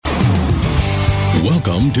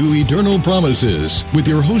Welcome to Eternal Promises with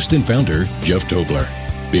your host and founder, Jeff Tobler.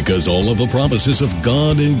 Because all of the promises of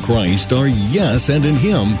God in Christ are yes, and in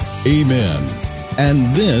Him, amen.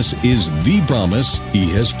 And this is the promise He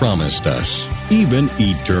has promised us, even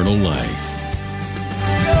eternal life.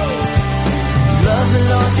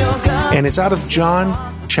 And it's out of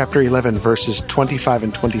John chapter 11, verses 25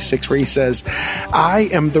 and 26, where He says, I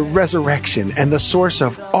am the resurrection and the source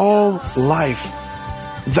of all life.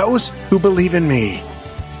 Those who believe in me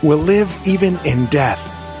will live even in death.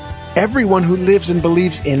 Everyone who lives and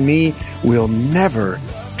believes in me will never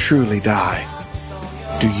truly die.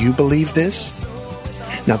 Do you believe this?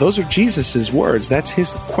 Now, those are Jesus' words. That's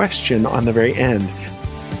His question on the very end.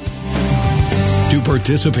 To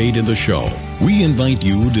participate in the show, we invite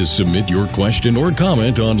you to submit your question or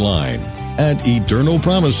comment online at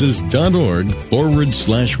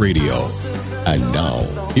eternalpromises.org/radio. And now,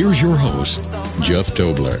 here's your host, Jeff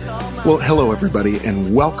Tobler. Well, hello, everybody,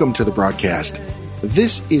 and welcome to the broadcast.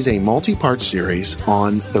 This is a multi-part series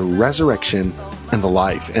on the resurrection and the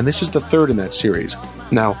life, and this is the third in that series.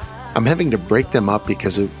 Now, I'm having to break them up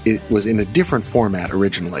because it was in a different format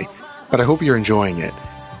originally, but I hope you're enjoying it.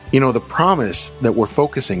 You know, the promise that we're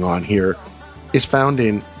focusing on here is found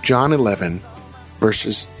in John 11,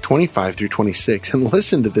 verses 25 through 26, and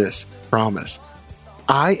listen to this promise.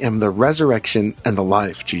 I am the resurrection and the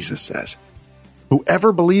life, Jesus says.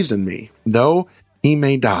 Whoever believes in me, though he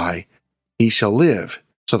may die, he shall live.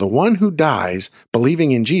 So the one who dies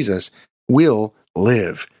believing in Jesus will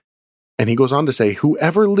live. And he goes on to say,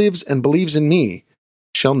 whoever lives and believes in me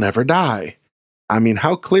shall never die. I mean,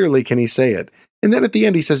 how clearly can he say it? And then at the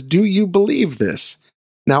end he says, do you believe this?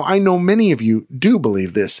 Now, I know many of you do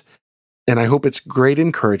believe this, and I hope it's great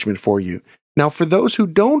encouragement for you. Now, for those who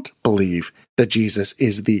don't believe that Jesus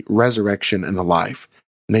is the resurrection and the life,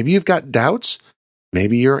 maybe you've got doubts,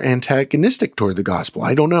 maybe you're antagonistic toward the gospel,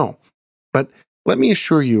 I don't know. But let me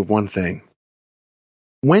assure you of one thing.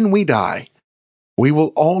 When we die, we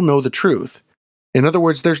will all know the truth. In other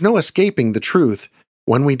words, there's no escaping the truth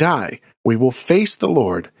when we die. We will face the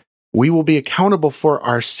Lord. We will be accountable for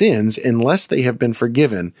our sins unless they have been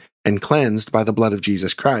forgiven and cleansed by the blood of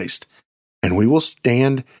Jesus Christ. And we will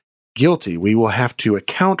stand guilty. We will have to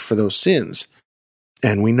account for those sins.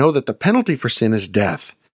 And we know that the penalty for sin is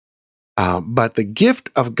death. But the gift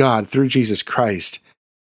of God through Jesus Christ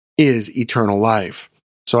is eternal life.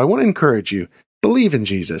 So I want to encourage you, believe in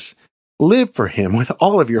Jesus. Live for Him with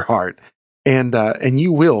all of your heart, and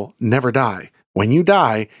you will never die. When you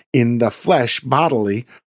die in the flesh bodily,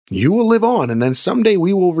 you will live on, and then someday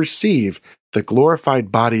we will receive the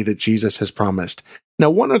glorified body that Jesus has promised. Now,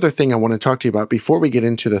 one other thing I want to talk to you about before we get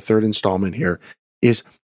into the third installment here is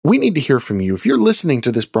we need to hear from you. If you're listening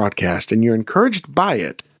to this broadcast and you're encouraged by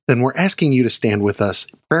it, then we're asking you to stand with us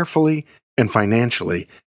prayerfully and financially.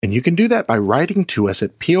 And you can do that by writing to us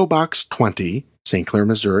at P.O. Box 20, St. Clair,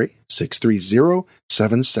 Missouri,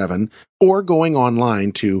 63077, or going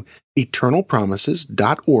online to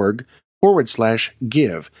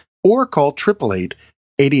eternalpromises.org/give, or call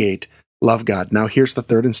 888-88 Love God. Now here's the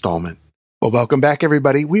third installment. Well, welcome back,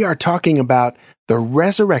 everybody. We are talking about the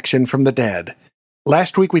resurrection from the dead.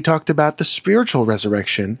 Last week, we talked about the spiritual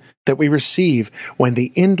resurrection that we receive when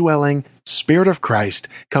the indwelling Spirit of Christ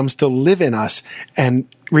comes to live in us and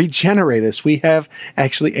regenerate us. We have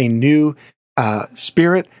actually a new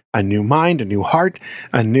spirit, a new mind, a new heart,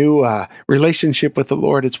 a new relationship with the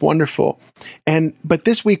Lord. It's wonderful. But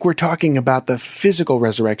this week, we're talking about the physical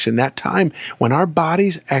resurrection, that time when our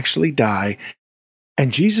bodies actually die.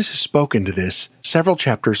 And Jesus has spoken to this several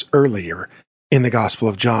chapters earlier in the Gospel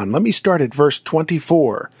of John. Let me start at verse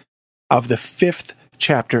 24 of the 5th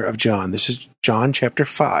chapter of John. This is John chapter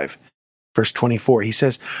 5, verse 24. He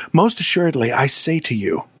says, most assuredly, I say to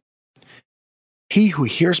you, he who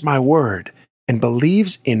hears my word and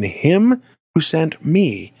believes in him who sent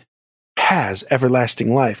me has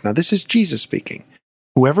everlasting life. Now, this is Jesus speaking.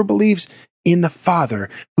 Whoever believes in the Father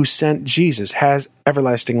who sent Jesus has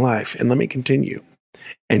everlasting life. And let me continue.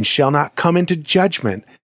 And shall not come into judgment,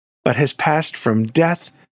 but has passed from death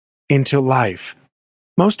into life.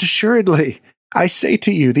 Most assuredly, I say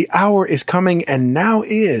to you, the hour is coming, and now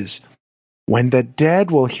is, when the dead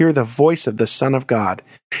will hear the voice of the Son of God,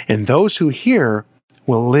 and those who hear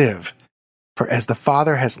will live. For as the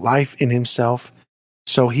Father has life in himself,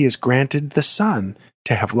 so he has granted the Son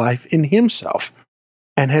to have life in himself,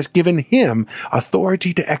 and has given him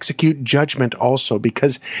authority to execute judgment also,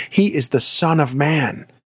 because he is the Son of Man.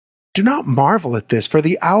 Do not marvel at this, for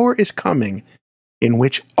the hour is coming in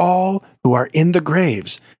which all who are in the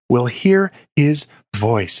graves will hear his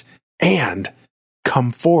voice and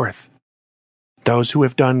come forth. Those who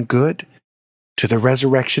have done good to the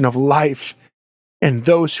resurrection of life, and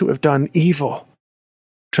those who have done evil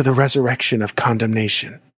to the resurrection of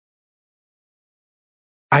condemnation.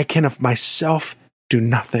 I can of myself do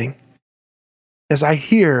nothing. As I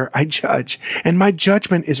hear, I judge, and my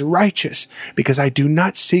judgment is righteous, because I do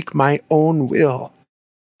not seek my own will,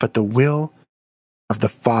 but the will of the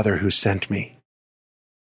Father who sent me.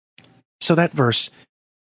 So that verse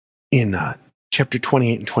in chapter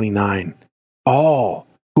 28 and 29, all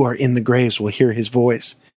who are in the graves will hear his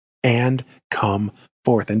voice and come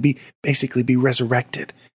forth and basically be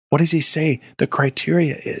resurrected. What does he say the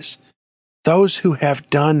criteria is? Those who have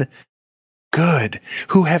done good,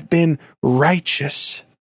 who have been righteous,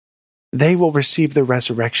 they will receive the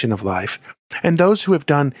resurrection of life. And those who have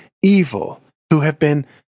done evil, who have been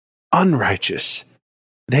unrighteous,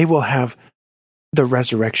 they will have the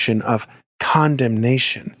resurrection of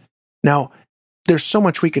condemnation. Now, there's so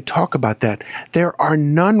much we could talk about that. There are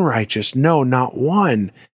none righteous, no, not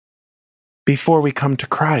one, before we come to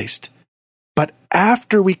Christ. But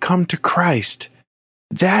after we come to Christ,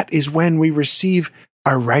 that is when we receive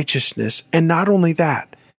our righteousness. And not only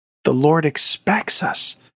that, the Lord expects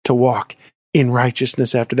us to walk in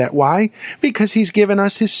righteousness after that. Why? Because he's given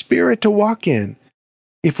us his Spirit to walk in.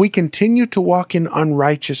 If we continue to walk in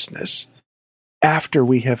unrighteousness after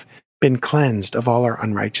we have been cleansed of all our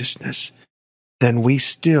unrighteousness, then we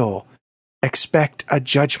still expect a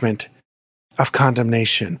judgment of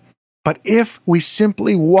condemnation. But if we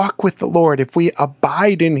simply walk with the Lord, if we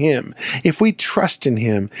abide in him, if we trust in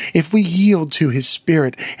him, if we yield to his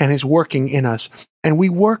Spirit and his working in us, and we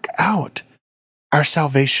work out our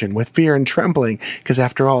salvation with fear and trembling, because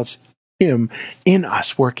after all, it's him in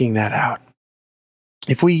us working that out.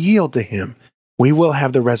 If we yield to him, we will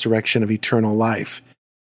have the resurrection of eternal life.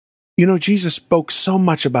 You know, Jesus spoke so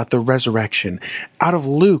much about the resurrection. Out of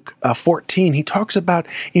Luke 14, he talks about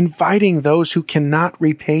inviting those who cannot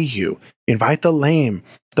repay you. Invite the lame,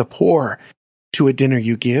 the poor to a dinner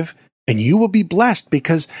you give, and you will be blessed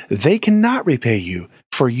because they cannot repay you,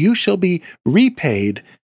 for you shall be repaid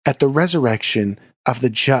at the resurrection of the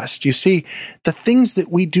just. You see, the things that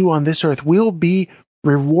we do on this earth will be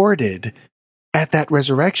rewarded at that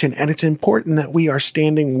resurrection, and it's important that we are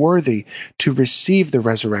standing worthy to receive the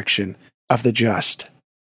resurrection of the just.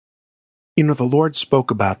 You know, the Lord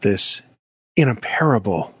spoke about this in a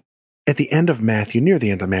parable at the end of Matthew, near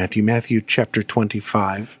the end of Matthew chapter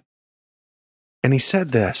 25. And he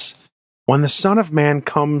said this, when the Son of Man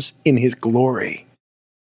comes in his glory,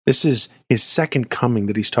 this is his second coming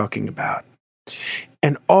that he's talking about,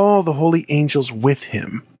 and all the holy angels with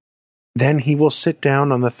him, then he will sit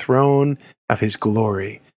down on the throne of his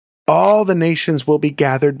glory. All the nations will be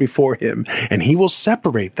gathered before him, and he will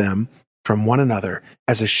separate them from one another,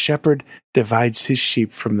 as a shepherd divides his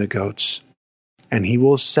sheep from the goats. And he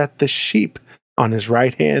will set the sheep on his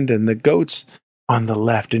right hand and the goats on the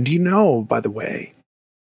left. And do you know, by the way,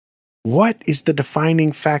 what is the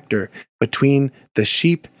defining factor between the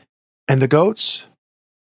sheep and the goats?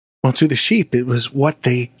 Well, to the sheep, it was what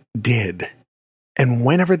they did. And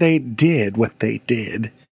whenever they did what they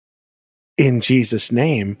did in Jesus'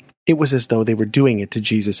 name, it was as though they were doing it to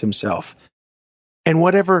Jesus himself. And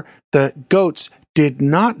whatever the goats did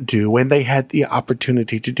not do when they had the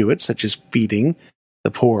opportunity to do it, such as feeding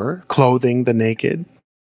the poor, clothing the naked,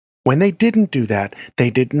 when they didn't do that, they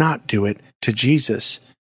did not do it to Jesus.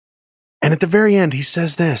 And at the very end, he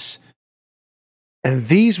says this, and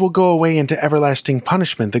these will go away into everlasting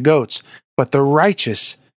punishment, the goats, but the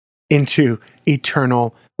righteous into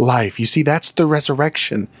eternal life. You see, that's the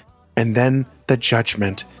resurrection and then the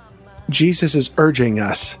judgment. Jesus is urging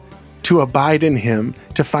us to abide in him,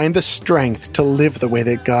 to find the strength to live the way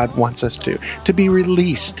that God wants us to be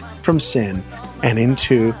released from sin and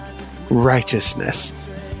into righteousness.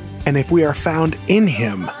 And if we are found in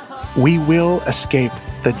him, we will escape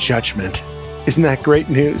the judgment. Isn't that great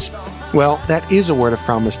news? Well, that is a word of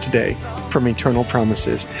promise today from Eternal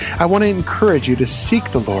Promises. I want to encourage you to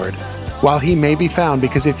seek the Lord while he may be found,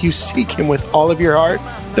 because if you seek him with all of your heart,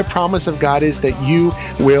 the promise of God is that you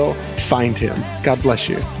will find him. God bless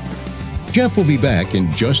you. Jeff will be back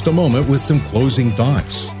in just a moment with some closing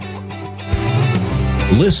thoughts.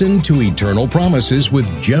 Listen to Eternal Promises with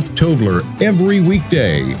Jeff Tobler every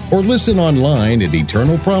weekday, or listen online at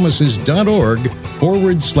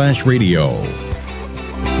eternalpromises.org/radio.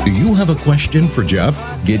 Do you have a question for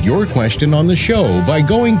Jeff? Get your question on the show by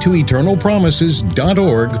going to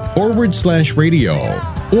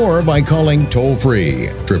eternalpromises.org/radio, or by calling toll-free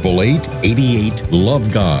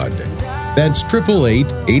 888-88-LOVE-GOD. That's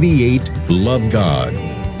 888-88-LOVE-GOD.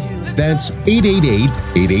 That's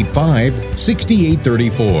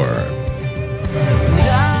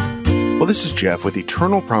 888-885-6834. Well, this is Jeff with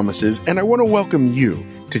Eternal Promises, and I want to welcome you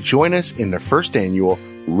to join us in the first annual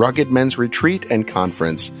Rugged Men's Retreat and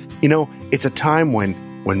Conference. You know, it's a time when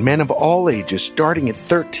men of all ages, starting at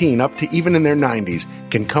 13 up to even in their 90s,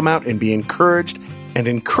 can come out and be encouraged and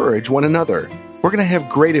encourage one another. We're going to have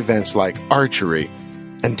great events like archery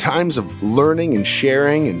and times of learning and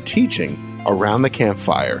sharing and teaching around the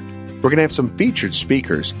campfire. We're going to have some featured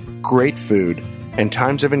speakers, great food, and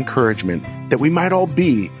times of encouragement that we might all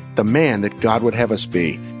be the man that God would have us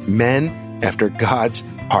be, men after God's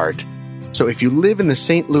heart. So if you live in the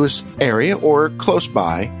St. Louis area or close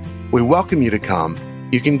by, we welcome you to come.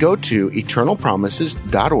 You can go to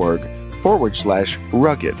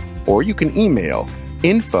eternalpromises.org/rugged, or you can email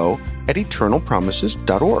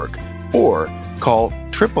info@eternalpromises.org, or call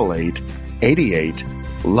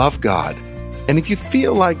 888-88-LOVE-GOD. And if you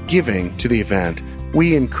feel like giving to the event,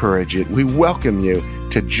 we encourage it. We welcome you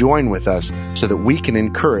to join with us so that we can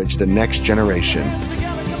encourage the next generation.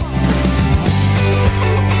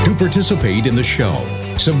 To participate in the show,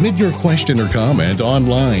 submit your question or comment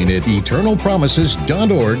online at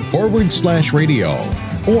eternalpromises.org/radio,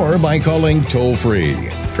 or by calling toll-free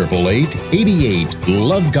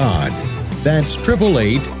 888-88-LOVE-GOD. That's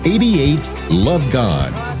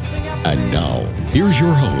 888-88-LOVE-GOD. And now, here's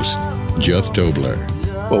your host, Jeff Tobler.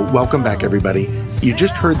 Well, welcome back, everybody. You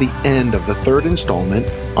just heard the end of the third installment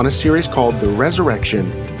on a series called The Resurrection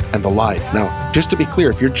and the Life. Now, just to be clear,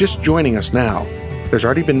 if you're just joining us now, there's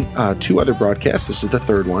already been 2 other broadcasts. This is the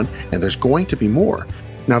third one, and there's going to be more.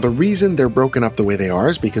 Now, the reason they're broken up the way they are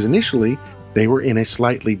is because initially they were in a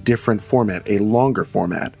slightly different format, a longer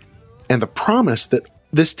format. And the promise that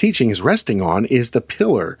this teaching is resting on is the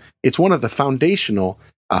pillar. It's one of the foundational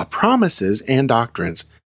promises and doctrines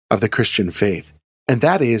of the Christian faith. And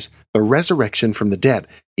that is the resurrection from the dead.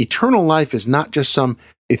 Eternal life is not just some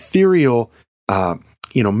ethereal,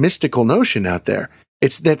 mystical notion out there.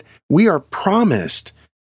 It's that we are promised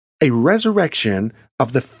a resurrection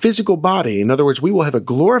of the physical body. In other words, we will have a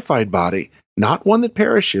glorified body, not one that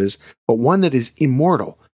perishes, but one that is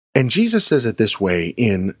immortal. And Jesus says it this way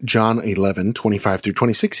in John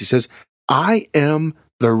 11:25-26. He says, "I am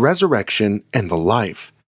the resurrection and the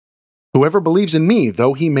life. Whoever believes in me,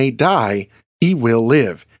 though he may die, he will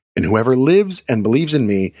live. And whoever lives and believes in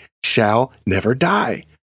me shall never die."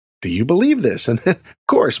 Do you believe this? And of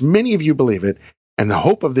course, many of you believe it. And the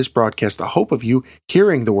hope of this broadcast, the hope of you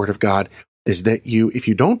hearing the Word of God, is that you, if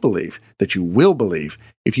you don't believe, that you will believe.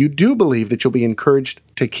 If you do believe, that you'll be encouraged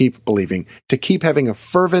to keep believing, to keep having a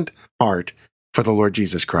fervent heart for the Lord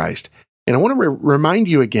Jesus Christ. And I want to remind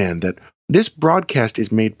you again that this broadcast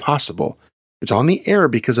is made possible. It's on the air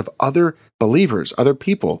because of other believers, other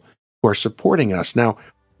people who are supporting us. Now,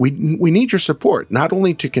 we need your support, not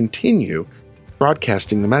only to continue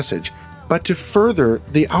broadcasting the message, but to further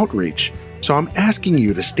the outreach. So I'm asking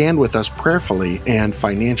you to stand with us prayerfully and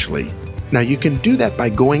financially. Now, you can do that by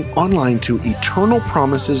going online to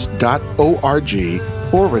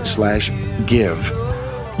eternalpromises.org/give.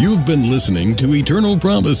 You've been listening to Eternal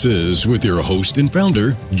Promises with your host and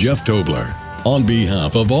founder, Jeff Tobler. On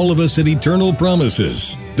behalf of all of us at Eternal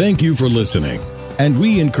Promises, thank you for listening. And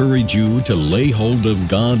we encourage you to lay hold of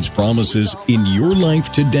God's promises in your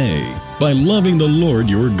life today by loving the Lord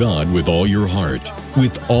your God with all your heart,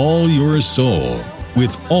 with all your soul,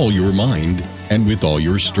 with all your mind, and with all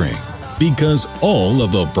your strength. Because all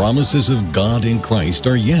of the promises of God in Christ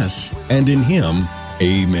are yes, and in Him,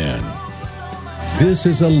 amen. This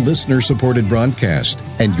is a listener-supported broadcast,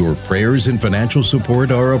 and your prayers and financial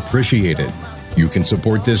support are appreciated. You can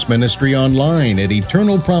support this ministry online at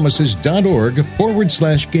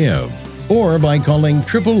eternalpromises.org/give, or by calling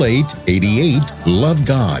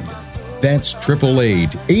 888-88-LOVE-GOD. That's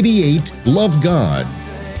 888-88-LOVE-GOD.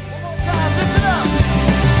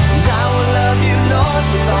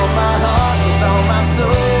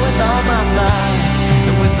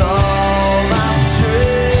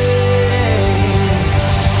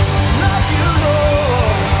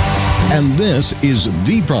 And this is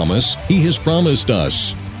the promise He has promised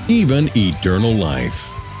us, even eternal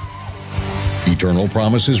life. Eternal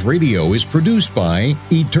Promises Radio is produced by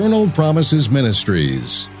Eternal Promises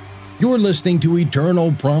Ministries. You're listening to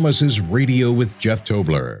Eternal Promises Radio with Jeff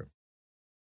Tobler.